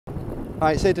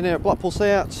Hi, it's Aidan here at Blackpool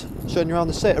SEAT, showing you around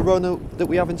the SEAT Arona that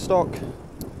we have in stock.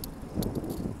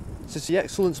 This is the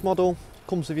Excellence model,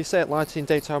 comes with your SEAT lighting,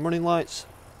 daytime running lights.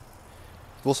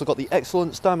 We've also got the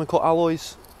Excellence diamond cut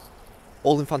alloys,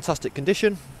 all in fantastic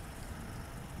condition.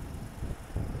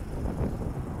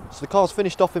 So the car's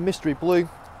finished off in mystery blue.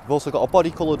 We've also got a body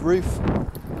coloured roof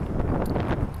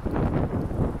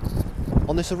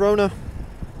on this Arona.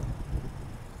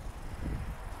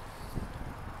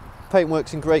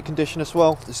 Paintwork's in great condition as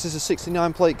well. This is a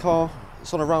 69 plate car.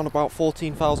 It's on around about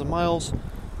 14,000 miles.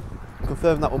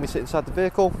 Confirm that when we sit inside the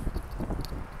vehicle.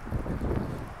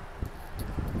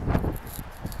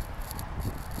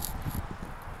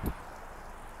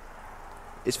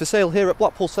 It's for sale here at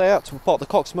Blackpool SEAT. We're part of the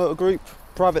Cox Motor Group,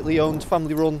 privately owned,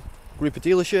 family run group of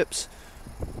dealerships.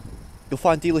 You'll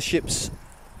find dealerships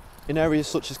in areas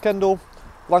such as Kendal,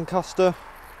 Lancaster,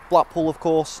 Blackpool of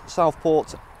course,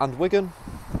 Southport and Wigan.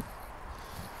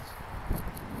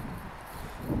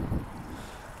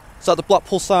 So at the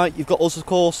Blackpool site, you've got us of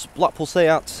course, Blackpool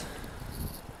SEAT.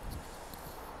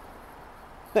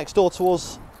 Next door to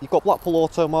us, you've got Blackpool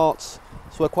Auto Marts.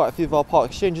 It's where quite a few of our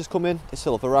part exchanges come in. They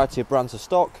sell a variety of brands of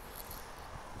stock.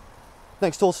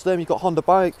 Next door to them, you've got Honda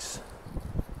bikes.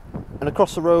 And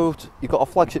across the road, you've got a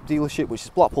flagship dealership, which is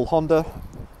Blackpool Honda.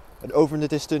 And over in the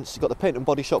distance, you've got the paint and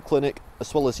body shop clinic,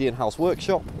 as well as the in-house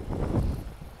workshop.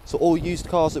 So all used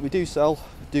cars that we do sell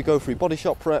do go through body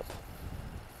shop prep.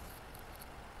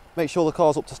 Make sure the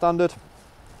car's up to standard.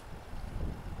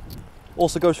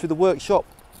 Also goes through the workshop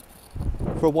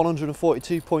for a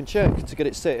 142 point check to get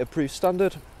it SEAT approved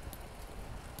standard.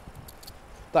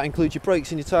 That includes your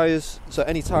brakes and your tyres, so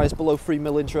any tyres below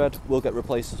 3mm in tread will get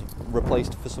replaced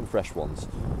for some fresh ones.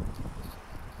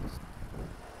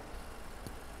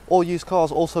 All used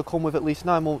cars also come with at least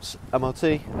 9 months MOT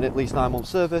and at least 9 months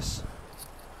service.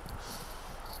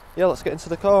 Yeah, let's get into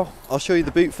the car. I'll show you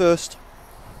the boot first.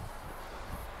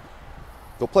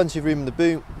 Got plenty of room in the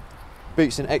boot.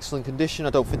 Boot's in excellent condition. I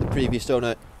don't think the previous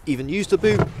owner even used the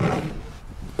boot.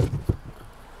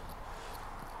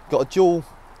 Got a dual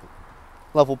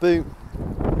level boot,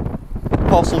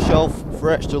 parcel shelf for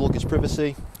extra luggage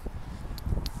privacy,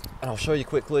 and I'll show you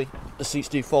quickly. The seats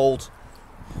do fold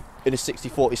in a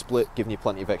 60-40 split, giving you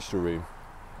plenty of extra room.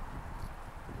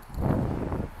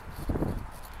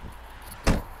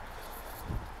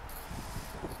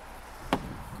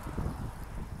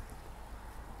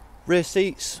 Rear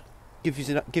seats give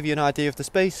you an idea of the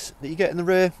space that you get in the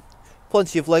rear.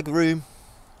 Plenty of leg room.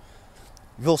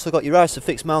 You've also got your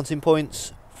ISOFIX mounting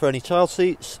points for any child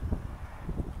seats.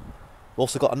 We've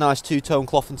also got a nice two-tone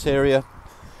cloth interior.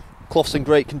 Cloth's in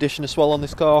great condition as well on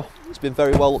this car. It's been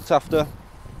very well looked after.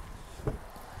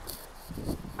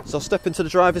 So I'll step into the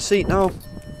driver's seat now.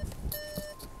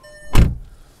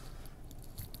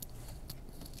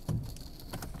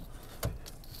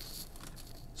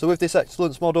 So with this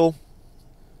Excellence model,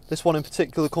 this one in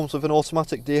particular comes with an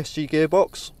automatic DSG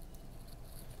gearbox.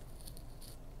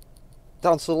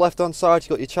 Down to the left hand side, you've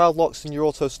got your child locks and your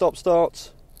auto stop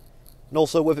start. And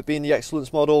also with it being the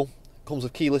Excellence model, it comes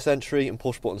with keyless entry and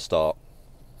push button start.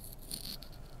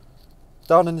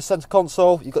 Down in the centre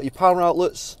console, you've got your power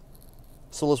outlets,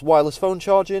 as well as wireless phone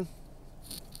charging.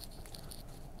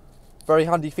 Very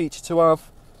handy feature to have.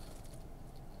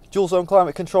 Dual zone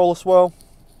climate control as well.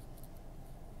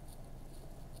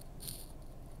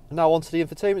 And now onto the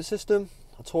infotainment system.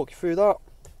 I'll talk you through that.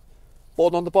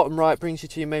 Button on the bottom right brings you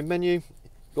to your main menu.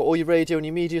 You've got all your radio and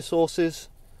your media sources,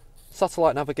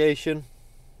 satellite navigation,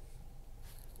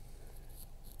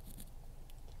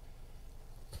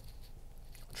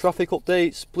 traffic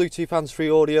updates, Bluetooth hands-free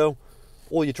audio,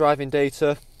 all your driving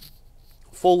data,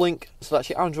 full link, so that's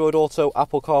your Android Auto,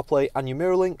 Apple CarPlay and your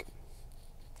mirror link.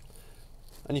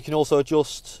 And you can also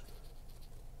adjust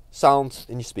sound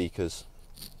in your speakers.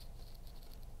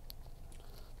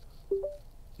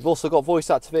 You've also got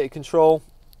voice activated control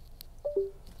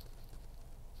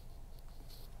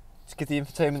to give the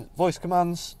infotainment voice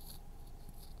commands,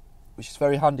 which is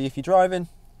very handy if you're driving.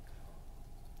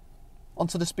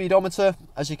 Onto the speedometer,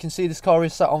 as you can see this car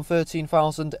is sat on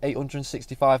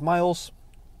 13,865 miles.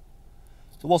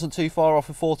 So it wasn't too far off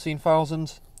of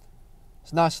 14,000.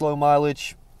 It's nice low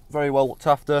mileage, very well looked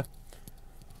after.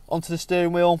 Onto the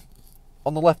steering wheel,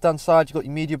 on the left hand side you've got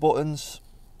your media buttons.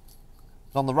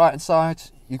 And on the right hand side,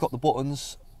 you've got the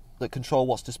buttons that control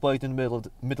what's displayed in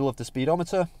the middle of the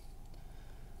speedometer.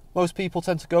 Most people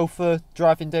tend to go for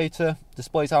driving data,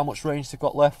 displays how much range they've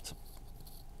got left.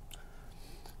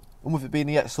 And with it being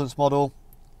the Excellence model,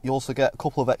 you also get a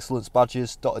couple of Excellence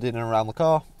badges dotted in and around the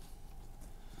car.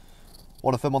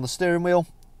 One of them on the steering wheel.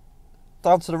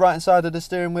 Down to the right hand side of the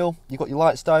steering wheel, you've got your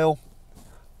lights dial.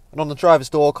 And on the driver's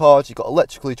door card, you've got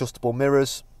electrically adjustable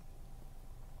mirrors,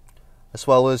 as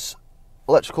well as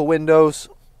electrical windows.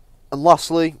 And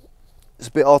lastly, it's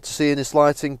a bit hard to see in this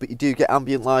lighting, but you do get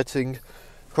ambient lighting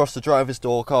across the driver's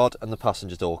door card and the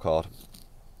passenger door card.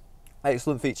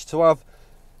 Excellent feature to have.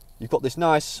 You've got this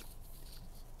nice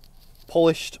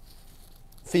polished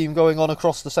theme going on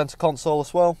across the centre console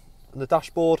as well, and the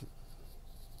dashboard.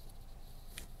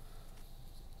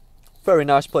 Very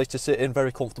nice place to sit in,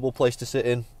 very comfortable place to sit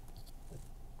in.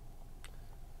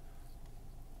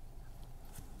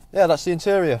 Yeah, that's the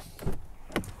interior.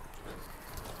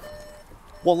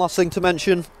 One last thing to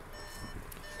mention,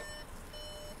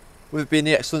 with it being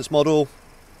the Excellence model,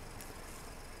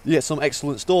 you get some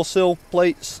Excellence door sill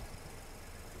plates.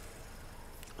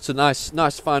 It's a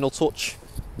nice final touch.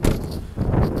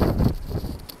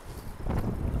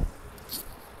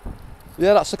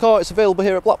 Yeah, that's the car. It's available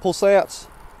here at Blackpool SEAT.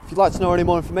 If you'd like to know any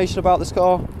more information about this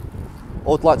car,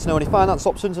 or would like to know any finance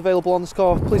options available on this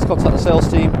car, please contact the sales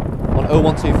team on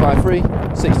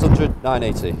 01253 600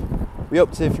 980. We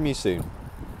hope to hear from you soon.